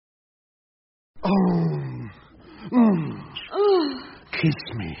Kiss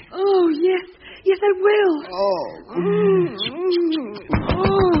me. Oh, yes. Yes, I will.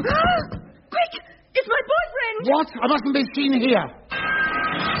 Quick! It's my boyfriend! What? I mustn't be seen here.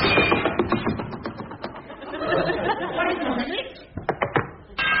 Wait a minute.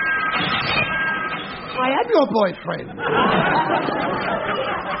 I am your boyfriend. There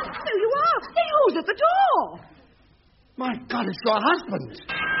you are. Hey, who's at the door? My God, it's your husband.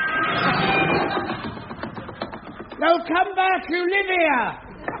 No, come back. You live here.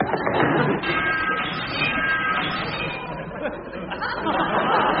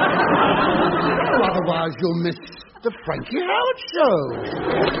 Otherwise, you'll miss the Frankie Howerd show.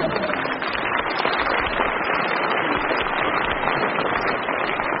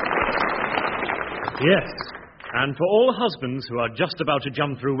 Yes, and for all husbands who are just about to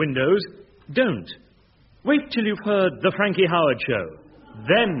jump through windows, don't. Wait till you've heard the Frankie Howerd show.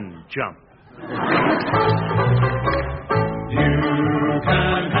 Then jump. You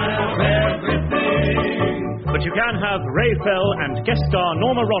can have everything. But you can have Ray Fell and guest star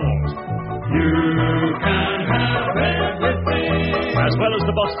Norma Ronald. You can have everything. As well as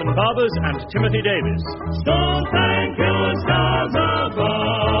the Boston Barbers and Timothy Davis. So thank you, stars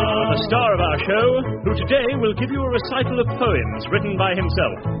above. The star of our show, who today will give you a recital of poems written by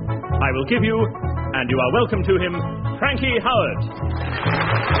himself. I will give you, and you are welcome to him, Frankie Howerd.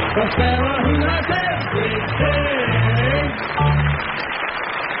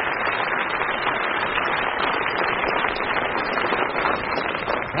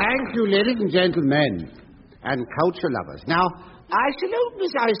 Thank you, ladies and gentlemen, and culture lovers. Now, I shall open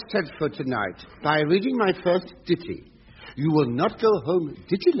as I said for tonight by reading my first ditty. You will not go home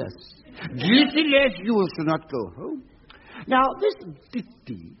dittyless. Dittyless, you shall not go home. Now, this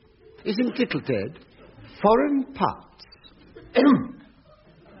ditty is entitled Foreign Parts.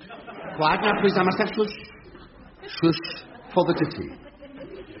 Quiet now, please. I must have shush. Shush for the ditty.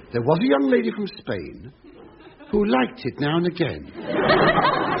 There was a young lady from Spain who liked it now and again.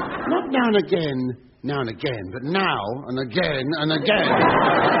 Not now and again, but now and again and again.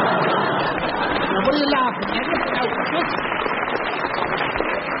 Now, what are you laughing at?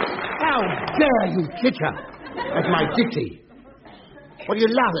 How dare you titter at my ditty? What do you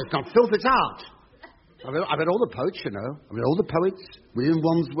laugh at? It's not filth, it's art. I've read all the poets, you know. I've read all the poets. William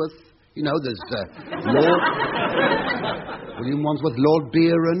Wandsworth. You know, there's William Wandsworth, Lord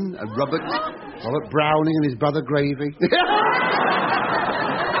Byron, Robert Browning and his brother Gravy.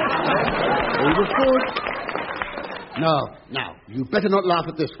 All the good. No, you better not laugh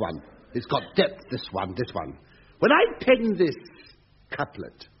at this one. It's got depth, this one. When I penned this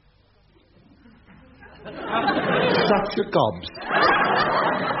couplet, such a gobs.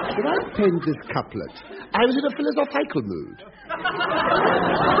 When I penned this couplet, I was in a philosophical mood.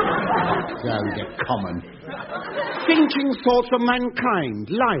 Don't get common. Thinking thoughts of mankind,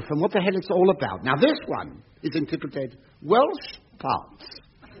 life, and what the hell it's all about. Now, this one is entitled Welsh Parts.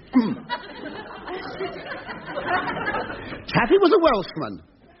 Taffy was a Welshman.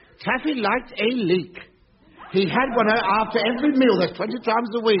 Taffy liked a leek. He had one after every meal. That's 20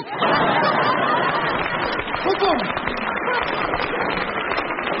 times a week.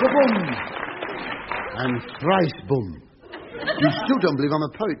 Boom! And thrice boom. You still don't believe I'm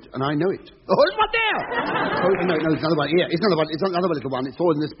a poet, and I know it. Oh, it's one there! Oh, no, it's another one here. It's another little one. It's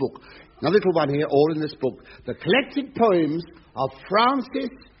all in this book. Another little one here, all in this book. The collected poems of Francis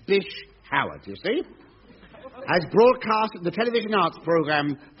Bish Howerd, you see? As broadcast in the television arts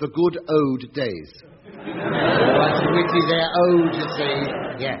programme, The Good Ode Days. That's witty, they're ode, you see.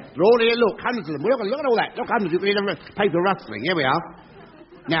 Yeah. They're all here, look, hundreds of them. Look at all that. Look, hundreds. You can hear the paper rustling. Here we are.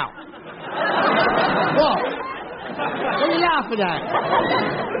 Now. What? What are you laughing at?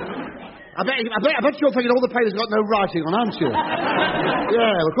 I bet you're thinking all the papers got no writing on, aren't you?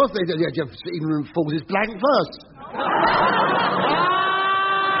 Yeah, of course they do. Yeah, even Falls is blank verse.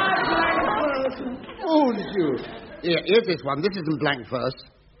 Oh, you. Here's this one. This isn't blank verse.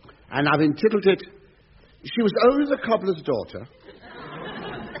 And I've entitled it, She Was Only the Cobbler's Daughter.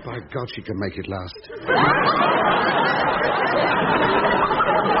 By God, she can make it last.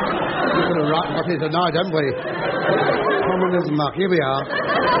 We're going to write up here tonight, haven't we? Communism, Mark. Here we are.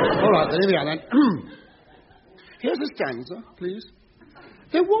 All right, then, here we are, then. Here's a stanza, please.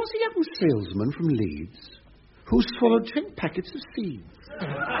 There was a young salesman from Leeds who swallowed 10 packets of seeds.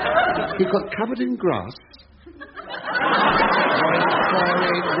 He got covered in grass.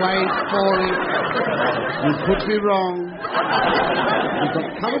 Wait for it. You put me wrong. He got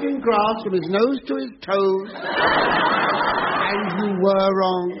covered in grass from his nose to his toes. And you were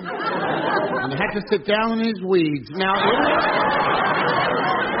wrong. And had to sit down in his weeds. Now,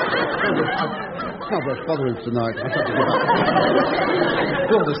 not worth bothering tonight. I've got to give up.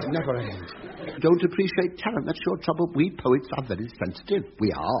 Oh, this never ends. Don't appreciate talent. That's your trouble. We poets are very sensitive.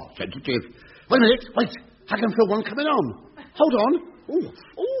 We are sensitive. Wait a minute. Wait. I can feel one coming on. Hold on.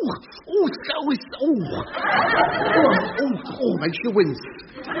 Makes you wince.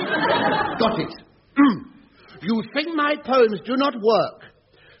 Got it. You think my poems do not work,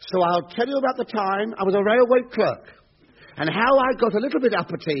 so I'll tell you about the time I was a railway clerk and how I got a little bit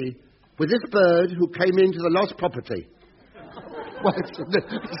uppity with this bird who came into the lost property. Well, it's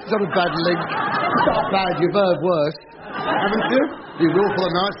not a bad link. It's not bad. You've heard worse, haven't you? You will for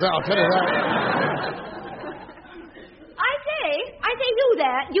the night, I'll tell you that. I say, you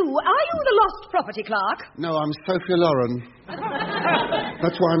there. Are you the lost property clerk? No, I'm Sophia Loren.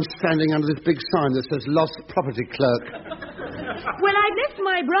 That's why I'm standing under this big sign that says lost property clerk. Well, I left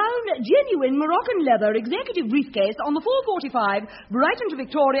my brown, genuine Moroccan leather executive briefcase on the 4:45 Brighton to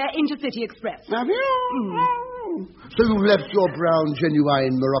Victoria Intercity Express. Have you? So you left your brown,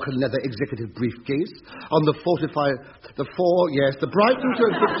 genuine Moroccan leather executive briefcase on the the Brighton to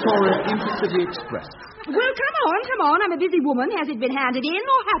Victoria Intercity Express. Well, come on. I'm a busy woman. Has it been handed in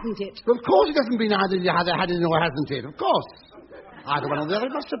or hasn't it? Of course it hasn't been handed in or hasn't it? Of course. Either one or the other.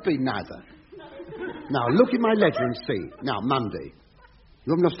 It must have been neither. Now, look in my ledger and see. Now, Monday.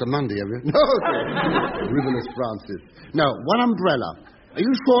 You haven't lost a Monday, have you? No. Riverless Francis. No, one umbrella. Are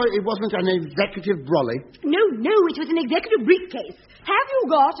you sure it wasn't an executive brolly? No, it was an executive briefcase. Have you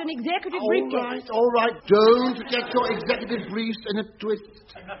got an executive briefcase? All right. Don't get your executive briefs in a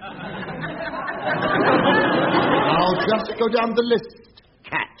twist. I'll just go down the list.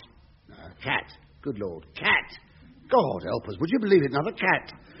 Cat. Cat. Good Lord. Cat. God help us. Would you believe it? Another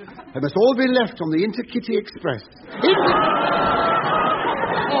cat. They must all be left on the Intercity Express.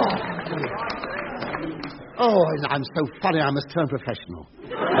 Oh, I'm so funny I must turn professional.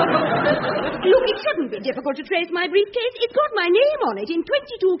 Look, it shouldn't be difficult to trace my briefcase. It's got my name on it in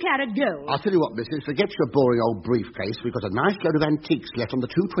 22-carat gold. I'll tell you what, missus. Forget your boring old briefcase. We've got a nice load of antiques left on the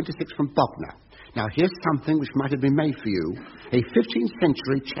 226 from Bognor. Now, here's something which might have been made for you. A 15th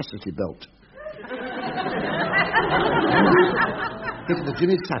century chastity belt. This is the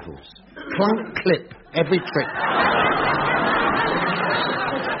Jimmy Savile's. Clunk clip. Every trick.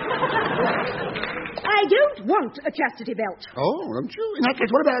 I don't want a chastity belt. Oh, don't you? In that case,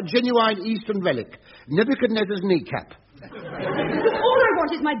 what about a genuine Eastern relic? Nebuchadnezzar's kneecap. Look, all I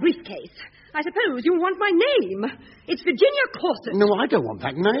want is my briefcase. I suppose you want my name. It's Virginia Corset. No, I don't want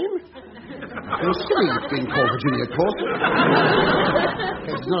that name. You're silly being called Virginia Corset.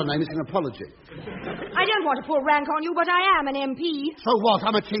 It's not a name, it's an apology. I don't want to pull rank on you, but I am an MP. So what?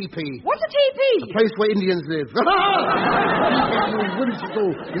 I'm a TP. What's a TP? A place where Indians live. You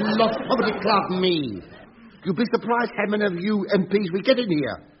whimsical, lost property clerk me. You'd be surprised how many of you MPs we get in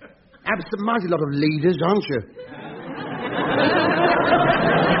here. Absent-minded lot of leaders, aren't you?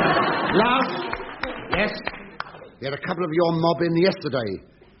 Last, yes, we had a couple of your mob in yesterday.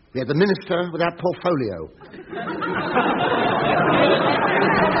 We had the minister without portfolio.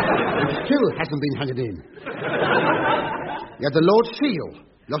 It still hasn't been handed in. We had the Lord Seal,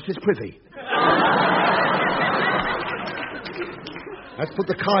 lost his privy. Let's put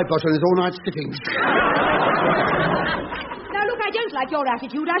the kibosh on his all-night sittings. Now, look, I don't like your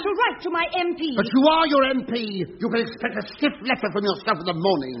attitude. I shall write to my MP. But you are your MP. You can expect a stiff letter from yourself in the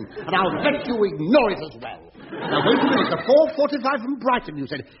morning, and I'll bet you ignore it as well. Now, wait a minute. The 4:45 from Brighton, you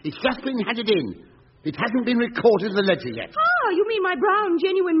said. It's just been handed in. It hasn't been recorded in the ledger yet. Ah, you mean my brown,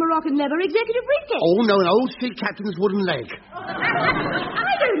 genuine Moroccan leather executive briefcase? Oh, no, an old sea captain's wooden leg.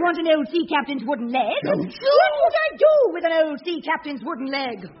 I don't want an old sea captain's wooden leg. Don't you? What would I do with an old sea captain's wooden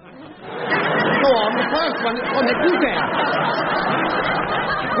leg? Go on, the first one. On it, you there.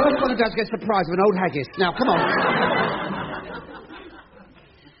 The first one who does gets the prize of an old haggis. Now, come on.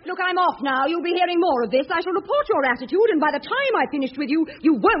 Look, I'm off now. You'll be hearing more of this. I shall report your attitude, and by the time I've finished with you,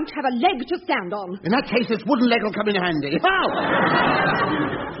 you won't have a leg to stand on. In that case, this wooden leg will come in handy. Oh!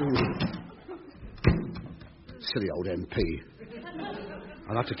 Silly old MP.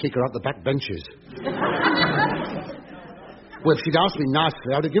 I'll have to kick her up the back benches. Well, if she'd asked me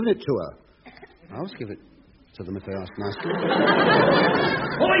nicely, I would have given it to her. I always give it to them if they ask nicely.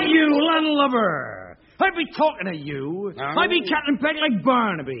 Why, you landlubber! I'd be talking to you. I'd be Captain Peck like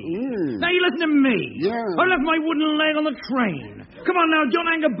Barnaby. Now, you listen to me. Yeah. I left my wooden leg on the train. Come on now, don't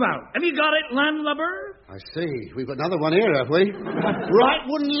hang about. Have you got it, landlubber? I see. We've got another one here, have we? Right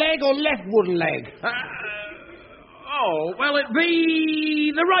wooden leg or left wooden leg? Well, it'd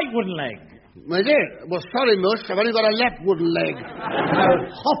be the right wooden leg. Is it? Well, sorry, Mush. I've only got a left wooden leg.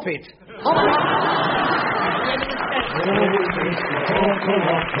 Hop it. Hop it. No,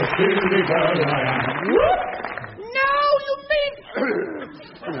 you mean...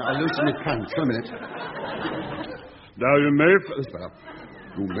 I loosened my pants. Wait a minute. Now, you may...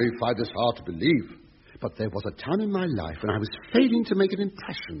 You may find this hard to believe, but there was a time in my life when I was failing to make an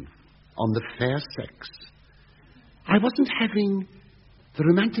impression on the fair sex. I wasn't having the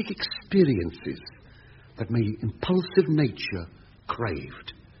romantic experiences that my impulsive nature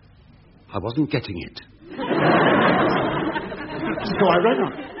craved. I wasn't getting it. So I rang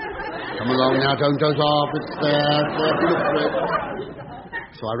up. Come along now, don't doze off. It's there. Look for it.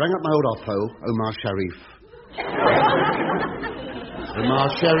 So I rang up my old Otho, Omar Sharif. Omar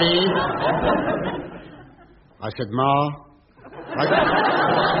Sharif. I said, Ma.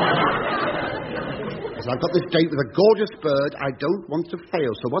 I've got this date with a gorgeous bird. I don't want to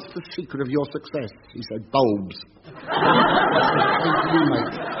fail. So what's the secret of your success? He said, bulbs.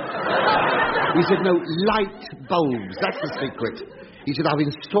 He said, no, light bulbs. That's the secret. He said, I've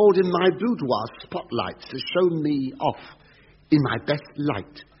installed in my boudoir spotlights to show me off in my best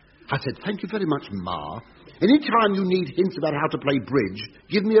light. I said, thank you very much, Ma. Any time you need hints about how to play bridge,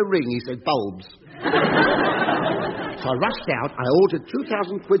 give me a ring. He said, bulbs. So I rushed out. I ordered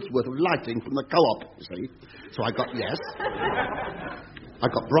 2,000 quid's worth of lighting from the co-op, you see. So I got, yes. I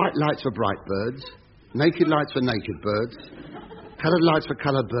got bright lights for bright birds, naked lights for naked birds, coloured lights for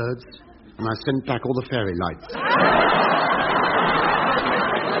coloured birds, and I sent back all the fairy lights.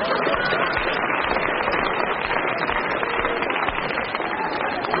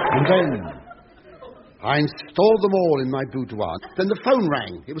 And then I installed them all in my boudoir. Then the phone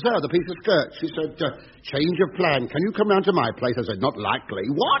rang. It was her, the piece of skirt. She said, change of plan. Can you come round to my place? I said, not likely.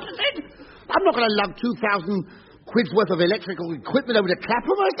 What? I said, I'm not going to lug 2,000 quid's worth of electrical equipment over to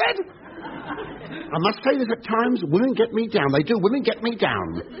Clapham, I said. I must say this at times, women get me down. They do. Women get me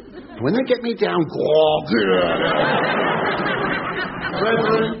down. When they get me down,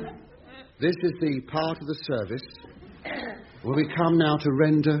 brethren, this is the part of the service where we come now to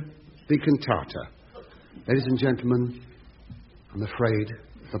render the cantata. Ladies and gentlemen, I'm afraid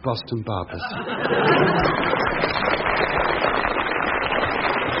the Boston Barbers.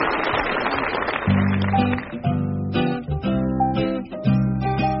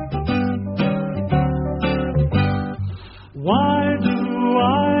 Why do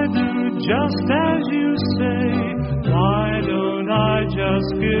I do just as you say? Why don't I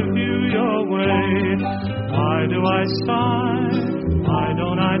just give you your way? Why do I sigh? Why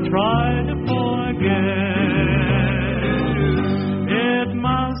don't I try to forget? It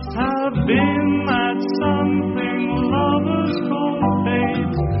must have been that something lovers call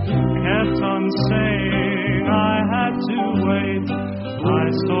fate kept on saying I had to wait. I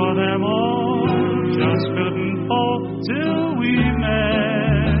saw them all, just couldn't hope till we met.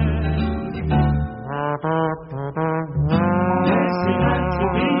 Yes, it had to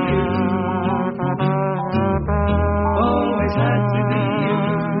be you. Always had to be you.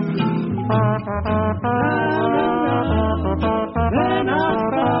 Then I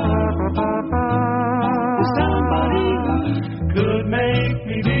thought somebody could make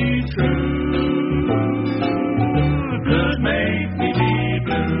me be true, could make me be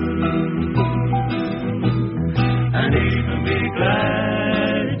blue, and even be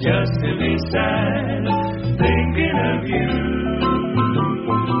glad just to be sad, thinking of you.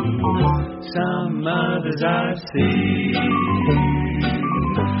 Some others I've seen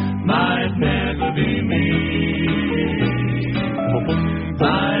might never be me,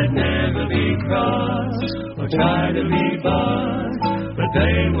 might never be cross or try to be boss, but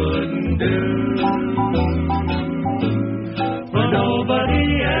they wouldn't do. For nobody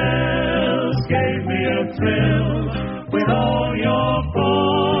else gave me a thrill. With all your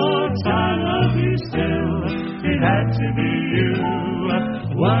faults, I love you still. It had to be you,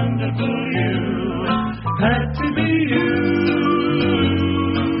 wonderful you, had to be you.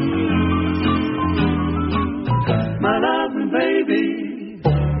 My loving baby,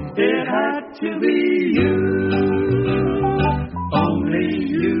 it had to be you, only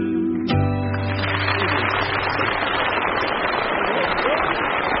you.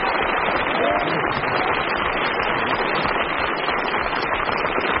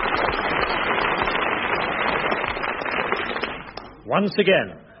 Once again,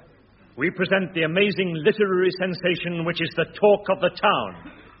 we present the amazing literary sensation which is the talk of the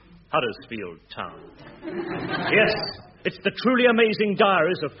town, Huddersfield Town. Yes, it's the truly amazing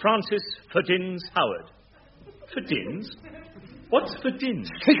diaries of Francis Ferdinand Howerd. Ferdinand? What's for din?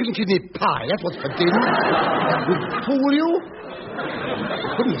 Chicken kidney pie, that's what's for din. Would fool you?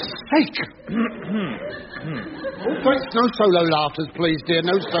 For goodness sake. No solo laughters, please, dear.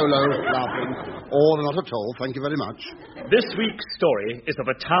 No solo laughing. Or not at all, thank you very much. This week's story is of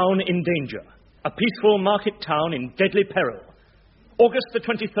a town in danger. A peaceful market town in deadly peril. August the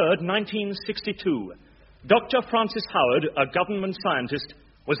 23rd, 1962. Dr. Francis Howerd, a government scientist,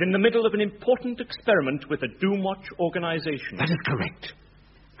 was in the middle of an important experiment with a Doomwatch organization. That is correct.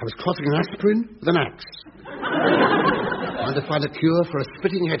 I was crossing an aspirin with an axe. Trying to find a cure for a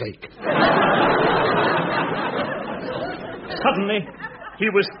splitting headache. Suddenly, he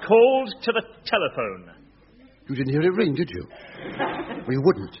was called to the telephone. You didn't hear it ring, did you? Well, you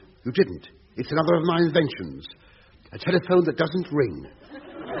wouldn't. You didn't. It's another of my inventions. A telephone that doesn't ring.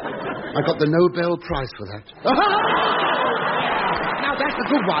 I got the Nobel Prize for that. Now, that's a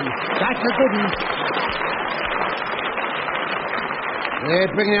good one. That's a good one.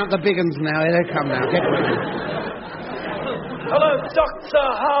 They're bringing out the big uns now. Here they come now. Get ready. Hello, Dr.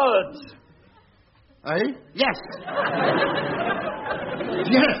 Howerd. Eh? Yes.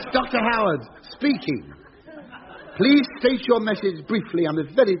 Yes, Dr. Howerd, speaking. Please state your message briefly. I'm a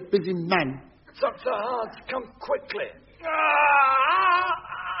very busy man. Dr. Howerd, come quickly.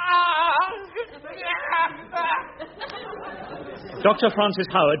 Dr. Francis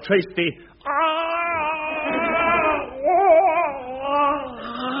Howerd traced the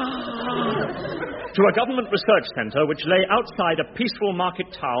to a government research centre which lay outside a peaceful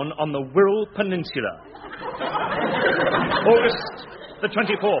market town on the Wirral Peninsula. August the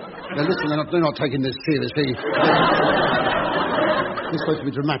 24th. Now listen, they're not taking this seriously. It's supposed to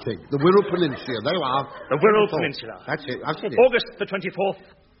be dramatic. The Wirral Peninsula, there you are. The Wirral Peninsula. That's it, I've said it. August the 24th,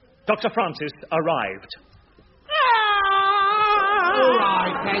 Dr. Francis arrived. All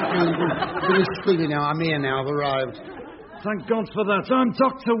right, thank you. Finish screaming now. I'm here now. I've arrived. Thank God for that. I'm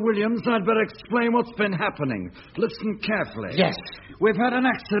Dr. Williams. I'd better explain what's been happening. Listen carefully. Yes. We've had an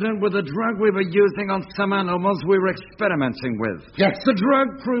accident with a drug we were using on some animals we were experimenting with. Yes. The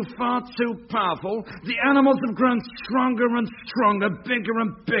drug proved far too powerful. The animals have grown stronger and stronger, bigger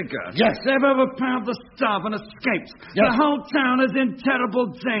and bigger. Yes. They've overpowered the staff and escaped. Yes. The whole town is in terrible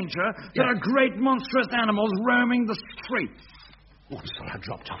danger. There are great monstrous animals roaming the streets. Oh, I'm sorry, I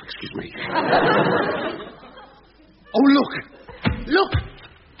dropped off. Excuse me. Oh, look! Look!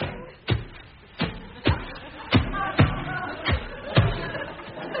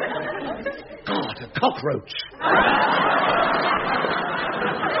 God, a cockroach.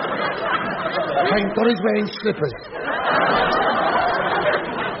 Thank God he's wearing slippers.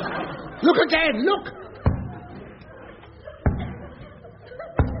 Look again, look!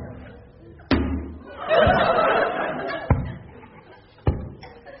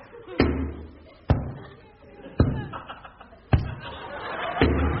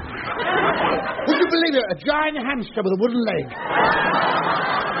 Would you believe it? A giant hamster with a wooden leg.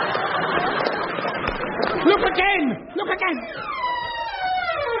 Look again! Look again!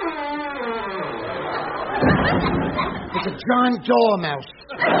 It's a giant dormouse.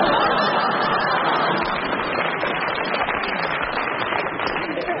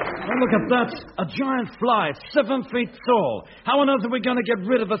 Oh, look at that. A giant fly, 7 feet tall. How on earth are we going to get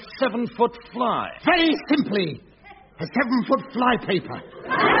rid of a 7-foot fly? Very simply. A 7-foot fly paper.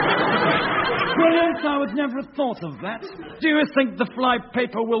 Brilliant. I would never have thought of that. Do you think the fly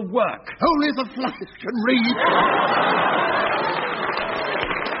paper will work? Only the flies can read.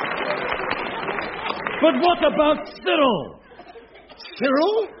 But what about Cyril?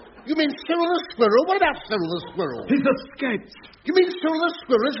 Cyril? You mean Cyril the squirrel? What about Cyril the squirrel? He's escaped. You mean Cyril the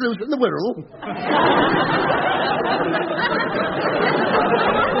squirrel is loose in the Wirral?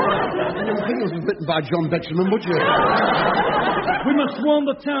 I didn't think it was written by John Betjeman, would you? We must warn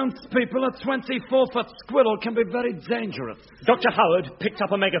the townspeople a 24-foot squirrel can be very dangerous. Dr. Howerd picked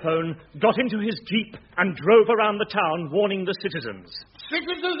up a megaphone, got into his jeep, and drove around the town warning the citizens.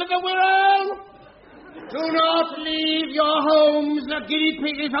 Citizens of the Wirral! Do not leave your homes. The guinea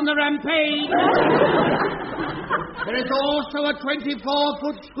pig is on the rampage. There is also a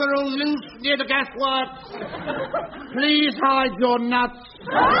 24-foot squirrel loose near the gasworks. Please hide your nuts.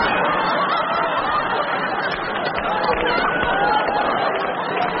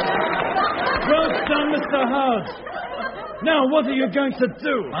 Well done, Mr. Howard. Now, what are you going to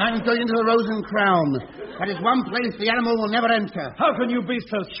do? I'm going into the Rose and Crown. That is one place the animal will never enter. How can you be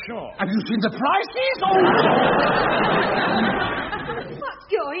so sure? Have you seen the prices? What's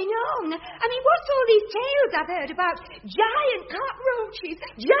your going on? I mean, what's all these tales I've heard about giant cockroaches,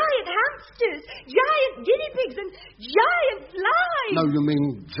 giant hamsters, giant guinea pigs, and giant flies? No, you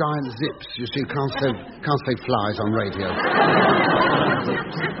mean giant zips. You see, can't say flies on radio.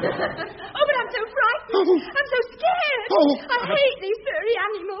 Oh, but I'm so frightened. I'm so scared. I hate these furry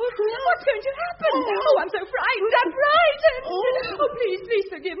animals. What's going to happen? Oh, I'm so frightened. I'm frightened. Oh, please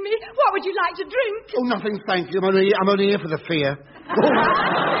forgive me. What would you like to drink? Oh, nothing, thank you. I'm only here for the fear.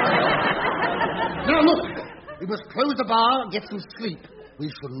 Now, look. We must close the bar and get some sleep. We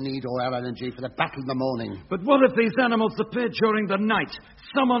shall need all our energy for the battle in the morning. But what if these animals appear during the night?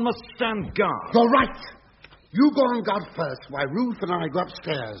 Someone must stand guard. You're right. You go on guard first, while Ruth and I go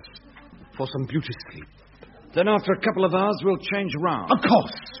upstairs for some beauty sleep. Then after a couple of hours, we'll change round. Of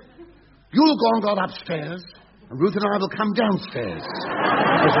course. You'll go on guard upstairs, and Ruth and I will come downstairs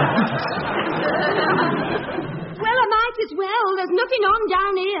for some beauty sleep. Well, I might as well. There's nothing on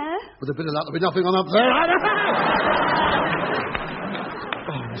down here. With a bit of luck, there'll be nothing on up there.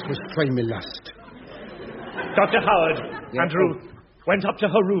 Oh, this will strain me lust. Dr. Howerd and Ruth went up to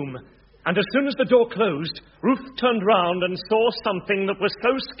her room, and as soon as the door closed, Ruth turned round and saw something that was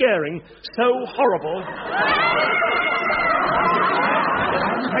so scaring, so horrible.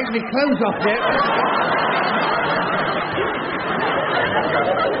 Take my clothes off yet.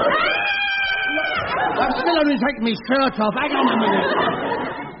 I'm still only taking my shirt off. Hang on a minute.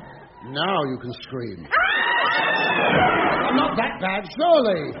 Now you can scream. Not that bad,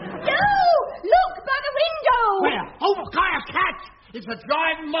 surely. No! Look, by the window! Where? Oh, a cat! It's a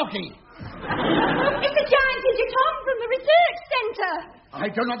giant monkey. It's a giant Ginger Tom from the research centre. I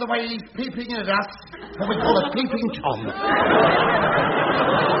don't know the way he's peeping at us, what we call a peeping Tom.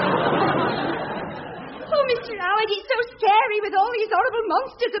 Oh, Mr. Howerd, it's so scary with all these horrible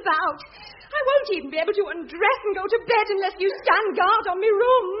monsters about. I won't even be able to undress and go to bed unless you stand guard on my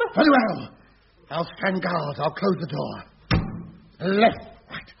room. Very well. I'll stand guard. I'll close the door. Left,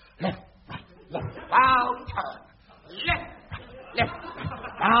 right, left, right, left. Out, turn. Left, right, left, right.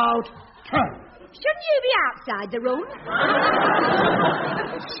 Out, turn. Shouldn't you be outside the room?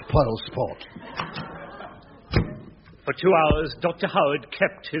 Spoil sport. For 2 hours, Dr. Howerd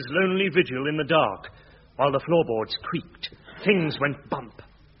kept his lonely vigil in the dark, while the floorboards creaked. Things went bump.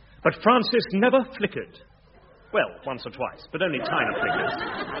 But Francis never flickered. Well, once or twice, but only tiny flickers.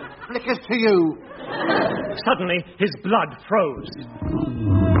 Flickers to you. Suddenly, his blood froze.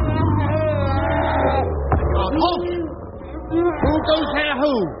 Halt! Who goes there,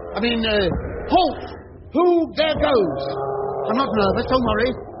 who? Halt! Who there goes? I'm not nervous, don't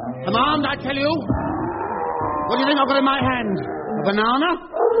worry. I'm armed, I tell you. What do you think I've got in my hand? A banana?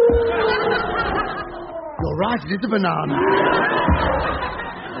 You're right, it is a banana.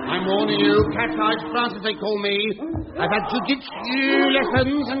 I'm warning you, cat-eyed Francis, they call me. I've had jiu-jitsu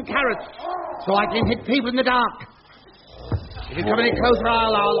lessons and carrots, so I can hit people in the dark. If you come any closer,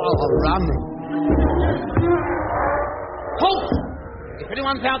 I'll run. Halt! If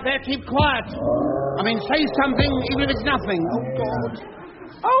anyone's out there, keep quiet. Say something, even if it's nothing. Oh, God.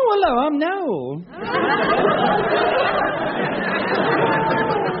 Oh, hello, I'm Noel.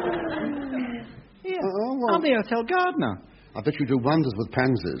 I'm the hotel gardener. I bet you do wonders with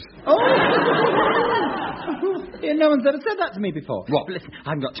pansies. Oh! Yeah, no one's ever said that to me before. What? But listen, I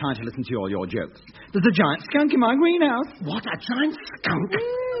haven't got time to listen to all your jokes. There's a giant skunk in my greenhouse. What, a giant skunk?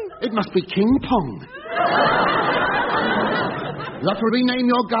 It must be King Pong. You have to rename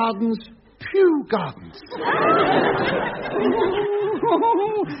your gardens Pew Gardens.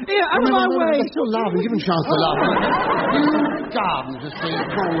 Here, out of my way. They're still laughing. Give them a chance to laugh. Pew Gardens, you see.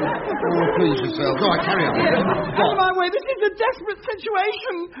 Please yourself. Go on, carry on. Out of my way. This is a desperate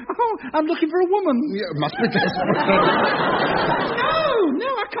situation. Oh, I'm looking for a woman. Yeah, it must be desperate. No,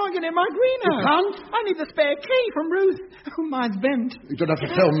 I can't get in my greenhouse. You can't? I need the spare key from Ruth. Oh, mine's bent. You don't have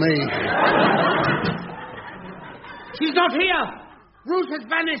to tell me. She's not here. Ruth has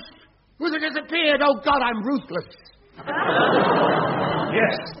vanished. Ruth has disappeared. Oh, God, I'm ruthless.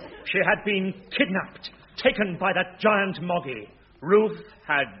 Yes, she had been kidnapped, taken by that giant Moggy. Ruth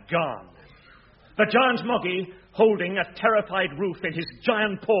had gone. The giant Moggy, holding a terrified Ruth in his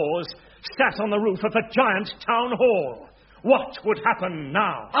giant paws, sat on the roof of the giant town hall. What would happen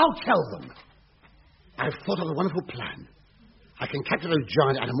now? I'll tell them. I've thought of a wonderful plan. I can capture those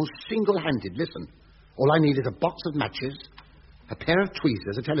giant animals single-handed. Listen, all I need is a box of matches, a pair of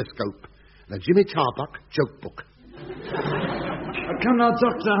tweezers, a telescope, and a Jimmy Tarbuck joke book. Come now,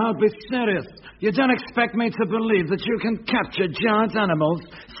 Doctor, I'll be serious. You don't expect me to believe that you can capture giant animals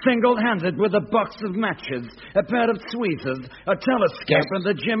single-handed with a box of matches, a pair of tweezers, a telescope, and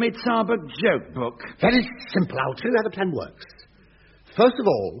the Jimmy Tarbuck joke book. Very simple. I'll tell you how the plan works. First of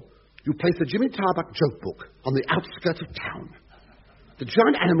all, you place the Jimmy Tarbuck joke book on the outskirts of town. The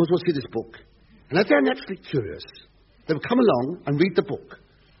giant animals will see this book, and as they're naturally curious, they will come along and read the book.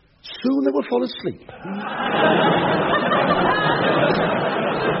 Soon they will fall asleep.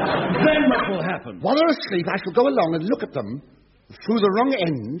 Then what will happen? While they're asleep, I shall go along and look at them through the wrong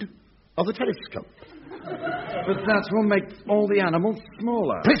end of the telescope. But that will make all the animals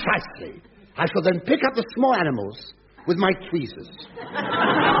smaller. Precisely. I shall then pick up the small animals with my tweezers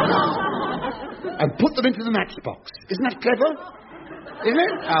and put them into the matchbox. Isn't that clever? Isn't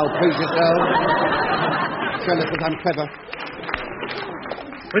it? Oh, please yourself. Tell us that I'm clever.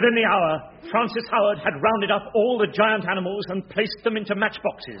 Within the hour, Francis Howerd had rounded up all the giant animals and placed them into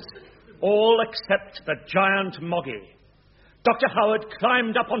matchboxes, all except the giant Moggy. Dr. Howerd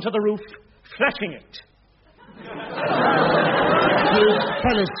climbed up onto the roof, flashing it. His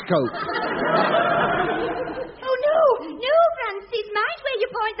telescope. Oh, no, Francis, mind where you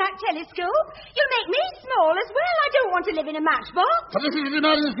point that telescope. You'll make me small as well. I don't want to live in a matchbox. But this is an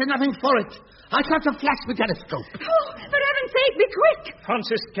emergency, nothing for it. I shall have to flash the telescope. Oh, for heaven's sake, be quick.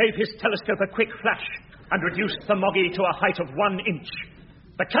 Francis gave his telescope a quick flash and reduced the Moggy to a height of 1 inch.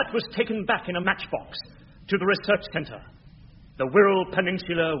 The cat was taken back in a matchbox to the research centre. The Wirral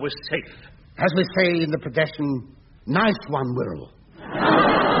Peninsula was safe. As we say in the profession, nice one, Wirral.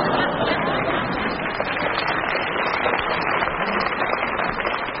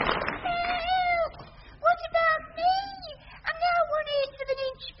 What about me? I'm now 1/8 of an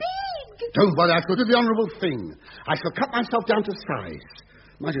inch big. Don't worry, I shall do the honourable thing. I shall cut myself down to size.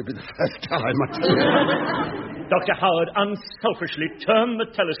 Might have been the first time, I tell you. Dr. Howerd unselfishly turned the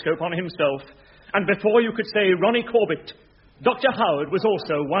telescope on himself, and before you could say Ronnie Corbett, Dr. Howerd was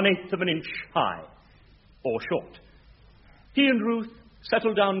also 1/8 of an inch high, or short. He and Ruth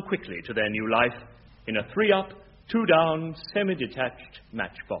settled down quickly to their new life in a 3-up, 2-down, semi-detached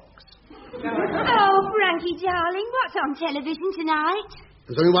matchbox. Oh, Frankie, darling, what's on television tonight?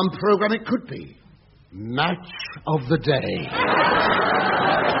 There's only one programme it could be. Match of the Day.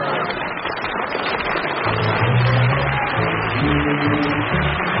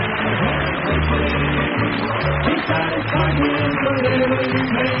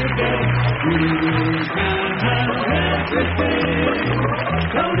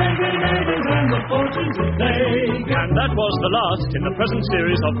 And that was the last in the present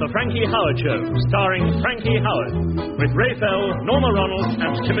series of The Frankie Howerd Show, starring Frankie Howerd, with Ray Fell, Norma Ronald,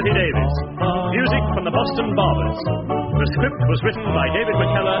 and Timothy Davis. Music from the Boston Barbers. The script was written by David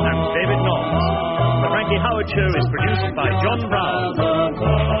McKellar and David Knowles. The Frankie Howerd Show is produced by John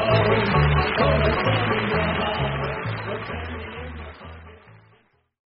Brown.